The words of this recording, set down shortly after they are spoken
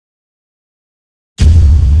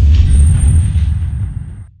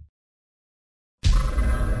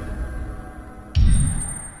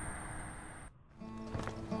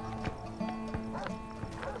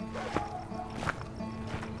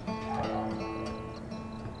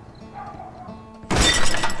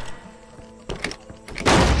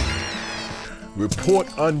Report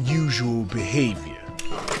unusual behavior.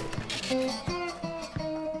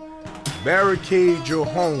 Barricade your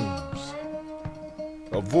homes.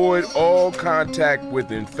 Avoid all contact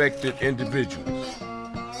with infected individuals.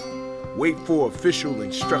 Wait for official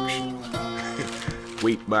instructions.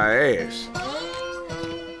 Wait my ass.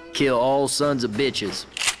 Kill all sons of bitches.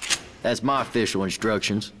 That's my official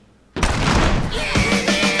instructions.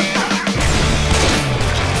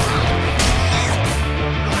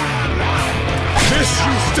 This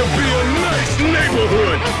used to be a nice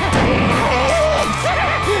neighborhood!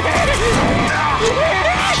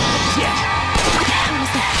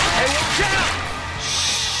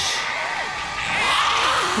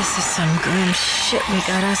 This is some grim shit we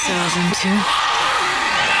got ourselves into.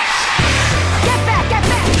 Get back! Get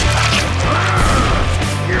back!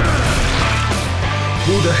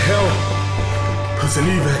 Who the hell puts an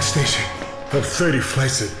evac station up 30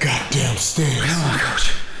 flights of goddamn stairs? Come on,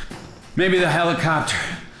 Coach. Maybe the helicopter.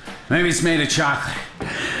 Maybe it's made of chocolate.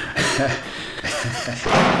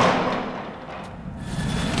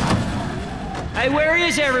 Hey, where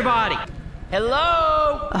is everybody?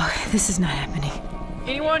 Hello? Oh, this is not happening.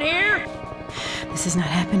 Anyone here? This is not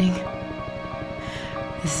happening.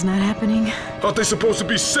 This is not happening. Aren't they supposed to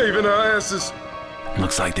be saving our asses?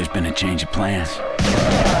 Looks like there's been a change of plans.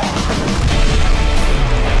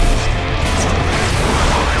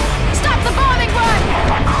 Stop the bombing run!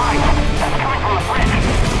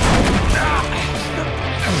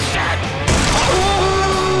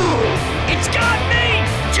 It's got me!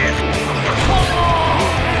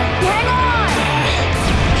 Hang on!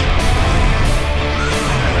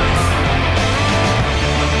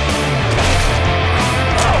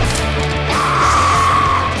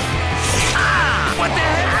 What the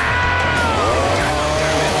hell?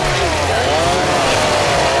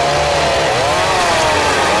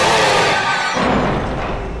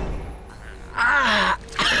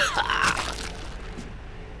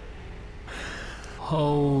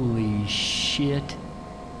 Holy shit.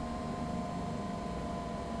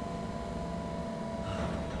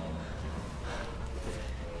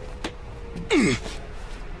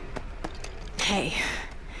 Hey,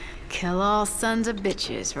 kill all sons of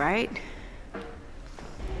bitches, right?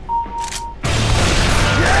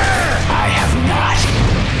 I have not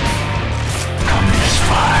come this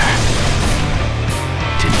far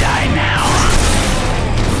to die now.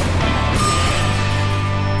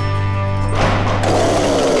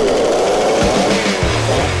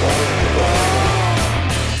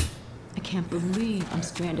 I can't believe I'm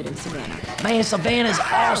stranded in Savannah. Man, Savannah's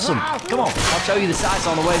awesome. Come on, I'll show you the sights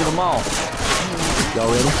on the way to the mall. Y'all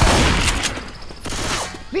ready?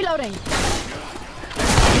 Reloading!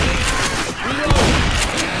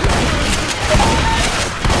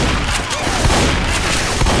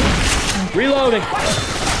 Reloading!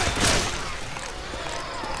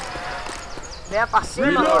 Venha pra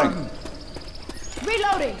cima,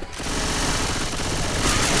 Reloading!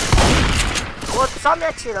 o outro só me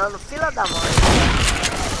atirando, fila da mãe.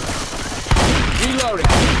 Reloading!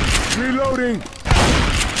 Reloading!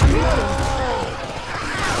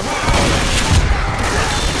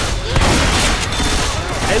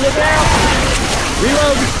 Hey, look out!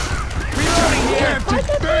 Reloading! Reloading! Empty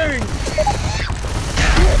thing!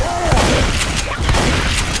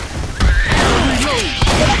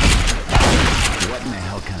 What in the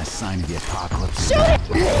hell kind of sign of the apocalypse? Shoot it!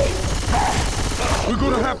 We're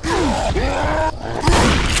gonna have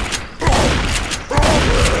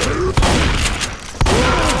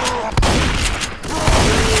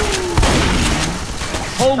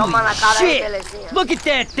Toma na Holy cara aí, shit! belezinha. Look at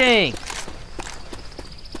that thing!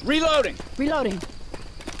 Reloading! Reloading!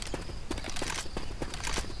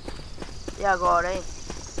 E agora, hein?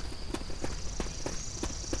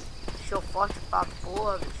 Show forte pra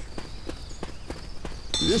porra, bicho.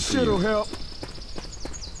 This shit'll help.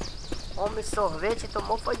 Homem sorvete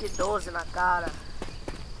tomou foi de 12 na cara.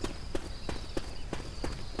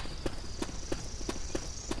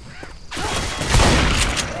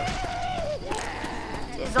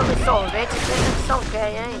 Esses homens sorvete pensam que são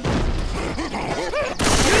quem, hein?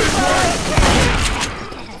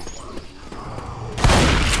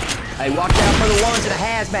 Hey, watch out for the ones in a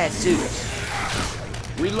hazmat suit.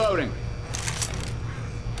 Reloading!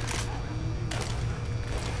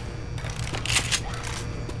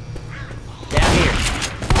 Down here.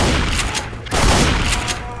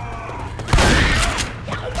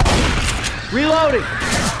 Reloading!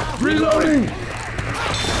 Reloading!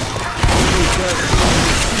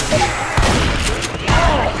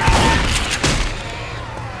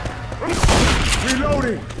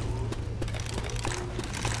 Reloading!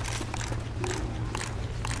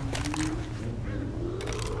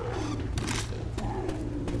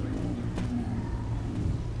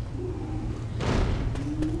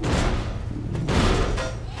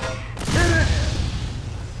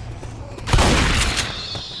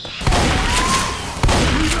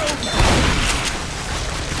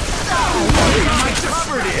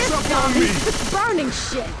 happening,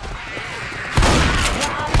 shit!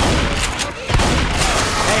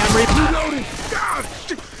 Hey, I'm Reloading! God,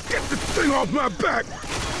 get the thing off my back!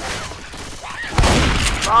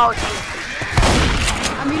 Volte.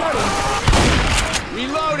 I'm reloading.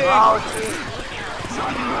 Reloading! Volte.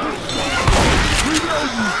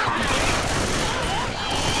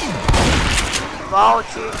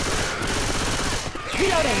 Volte.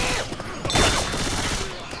 Reloading.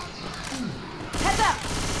 Heads up.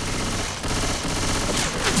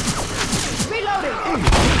 Reloading.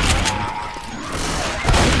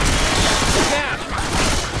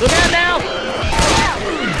 Look out now!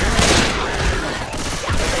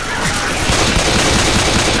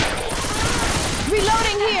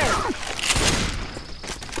 Reloading here.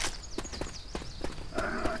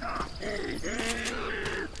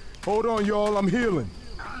 Hold on, y'all, I'm healing.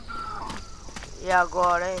 E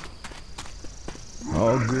agora, hein?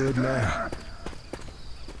 All good now.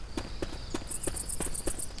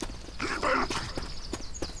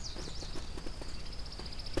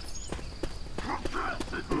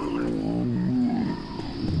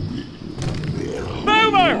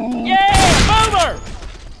 Boomer! Yeah, boomer!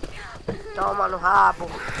 Toma no rabo.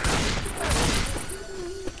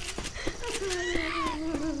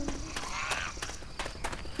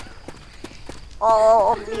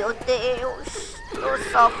 Oh, meu Deus. Tô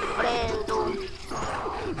sofrendo.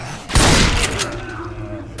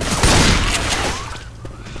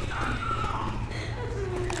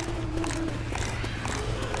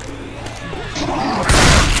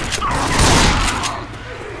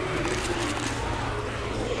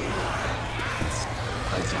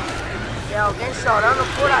 Tem alguém chorando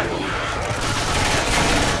por ali.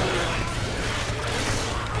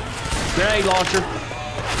 Grenade launcher.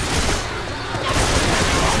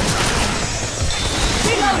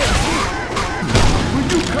 Will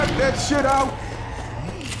you cut that shit out?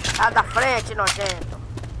 Sai da frente, nojento.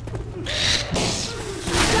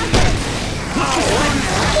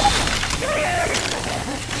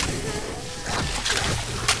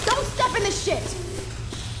 Don't step in this shit.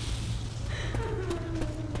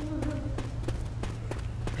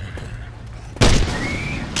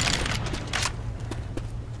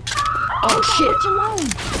 Oh shit!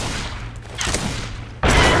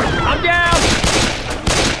 I'm down!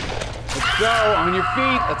 Let's go, on your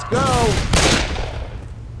feet, let's go!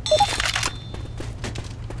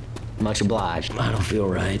 Much obliged. I don't feel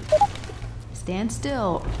right. Stand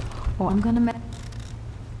still, or I'm gonna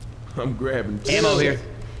I'm grabbing Ammo here.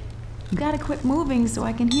 You gotta quit moving so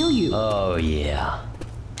I can heal you. Oh, yeah.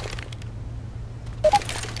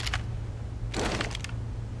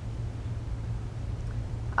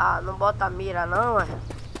 Ah, não bota a mira não, é?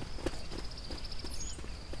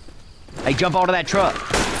 Hey, jump onto that truck.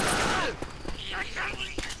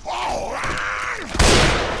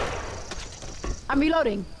 I'm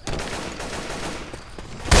reloading.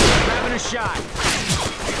 Grabbing a shot.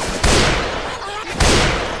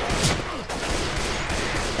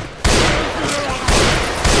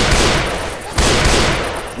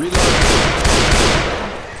 Reload.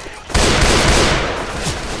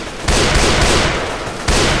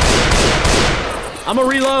 I'm a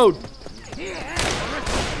reload.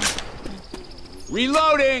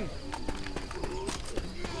 Reloading!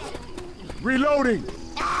 Reloading!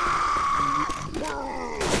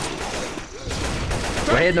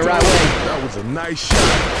 We're heading the right way. That was a nice shot.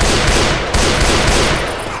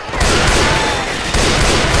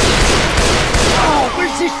 Oh,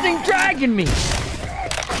 where's this thing dragging me?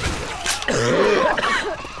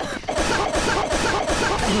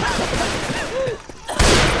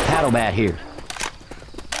 Paddle bat here.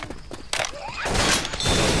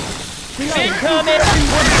 Incoming!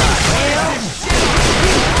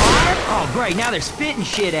 Oh, great, now they're spitting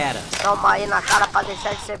shit at us. Toma aí na cara pra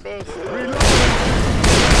deixar de ser besta.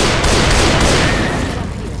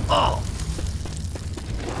 Oh.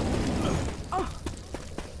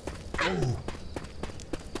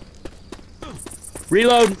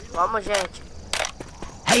 Reload. Vamos, gente.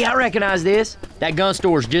 Hey, I recognize this. That gun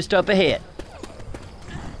store's just up ahead.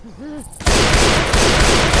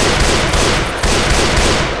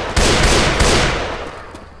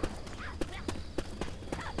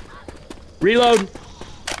 Reload.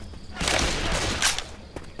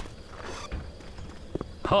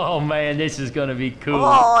 Oh man, this is gonna be cool.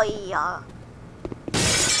 Olha.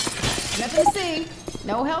 Nothing to see.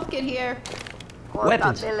 No health kit here. Quanta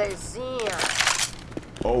Weapons. belezinha.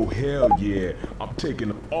 Oh, hell yeah. I'm taking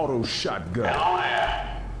an auto shotgun. Hello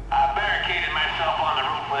there. I barricaded myself on the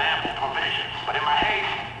roof with ample provisions, but in my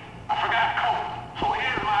haste, I forgot coal. So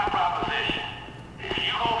here's my proposition. If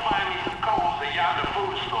you go find me some coals at yonder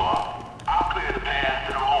food store, I'll clear the path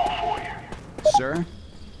to the home for you. Sir,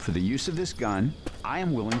 use of this gun, I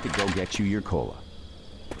am willing to go get you your cola.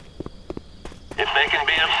 If they can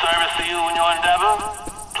be of service to you in your endeavor,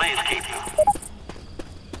 please keep them.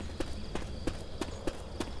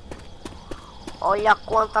 Olha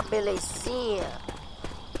quanta belezinha.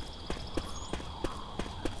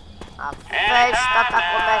 A festa tá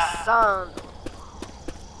começando.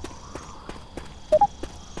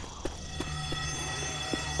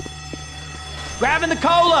 Grabbing the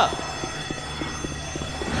cola!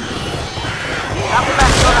 Tá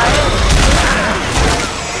começando aí?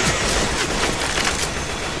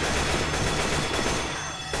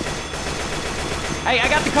 Hey, I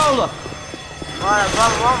got the cola! Bora,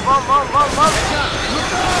 vamos.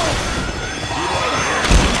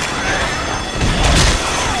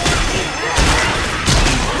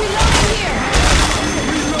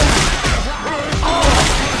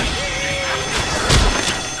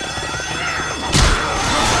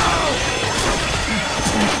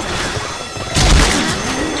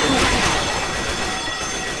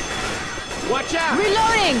 Watch out!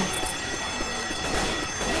 Reloading!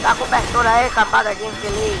 Dá cobertura aí, camada de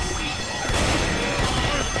infeliz.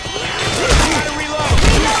 Gotta reload!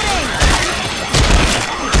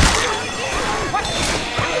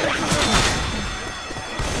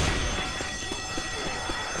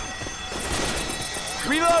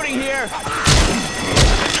 Reloading here!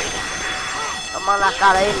 Toma na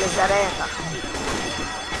cara aí, miserenta.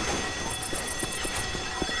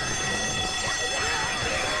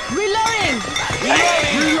 Reloading!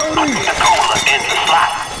 Reloading! The cola in the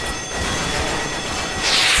slot.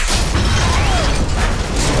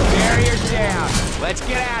 Barrier's down. Let's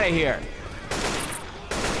get out of here.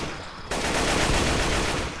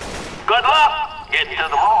 Good luck getting to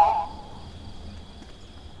the mall.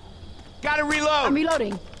 Gotta reload! I'm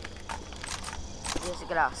reloading.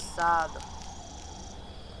 Desgraçado.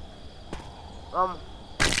 Vamos,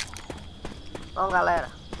 galera.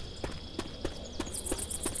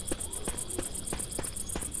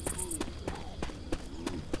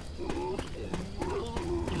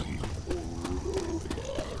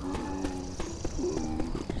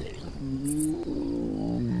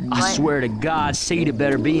 I swear to God, SEJA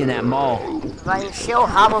better be in that mall. Vai encher o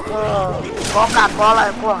rabo com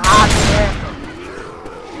Coca-Cola com rato dentro.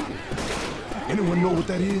 Anyone know what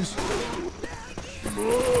that is?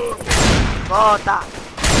 Volta.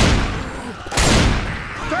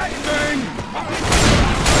 That thing!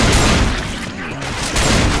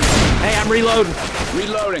 Hey, I'm reloading.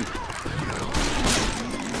 Reloading.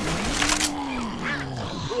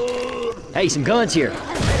 Hey, some guns here.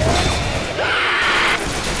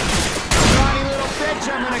 Tiny little bitch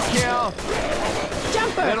I'm gonna kill!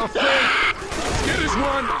 Jumper! Little freak! Get this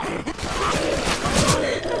one!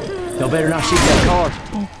 Y'all better not shoot that car.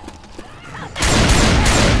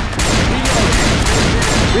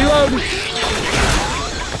 Reloading.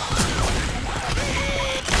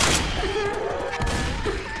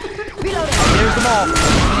 There's the mall.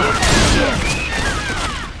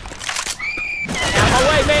 Out my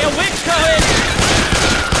way, man! Wind's coming!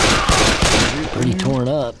 Pretty torn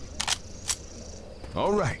up.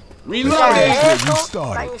 All right. Reloading!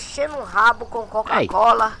 Tá enchendo o rabo com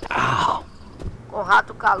Coca-Cola. Ow. Com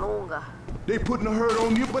rato calunga. They putting a hurt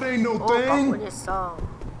on you, but ain't no Opa, thing. munição.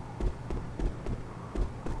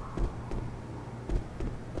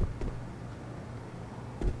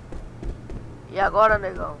 E agora,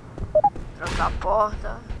 negão? Trancar a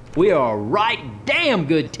porta. We are a right damn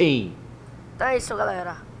good team. Então é isso,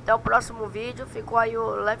 galera. Até o próximo vídeo. Ficou aí o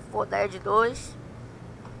Left 4 Dead 2.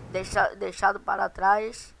 Deixado para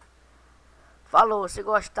trás. Falou. Se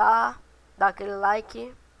gostar, dá aquele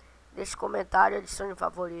like. Deixe comentário e adicione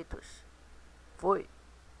favoritos. Fui.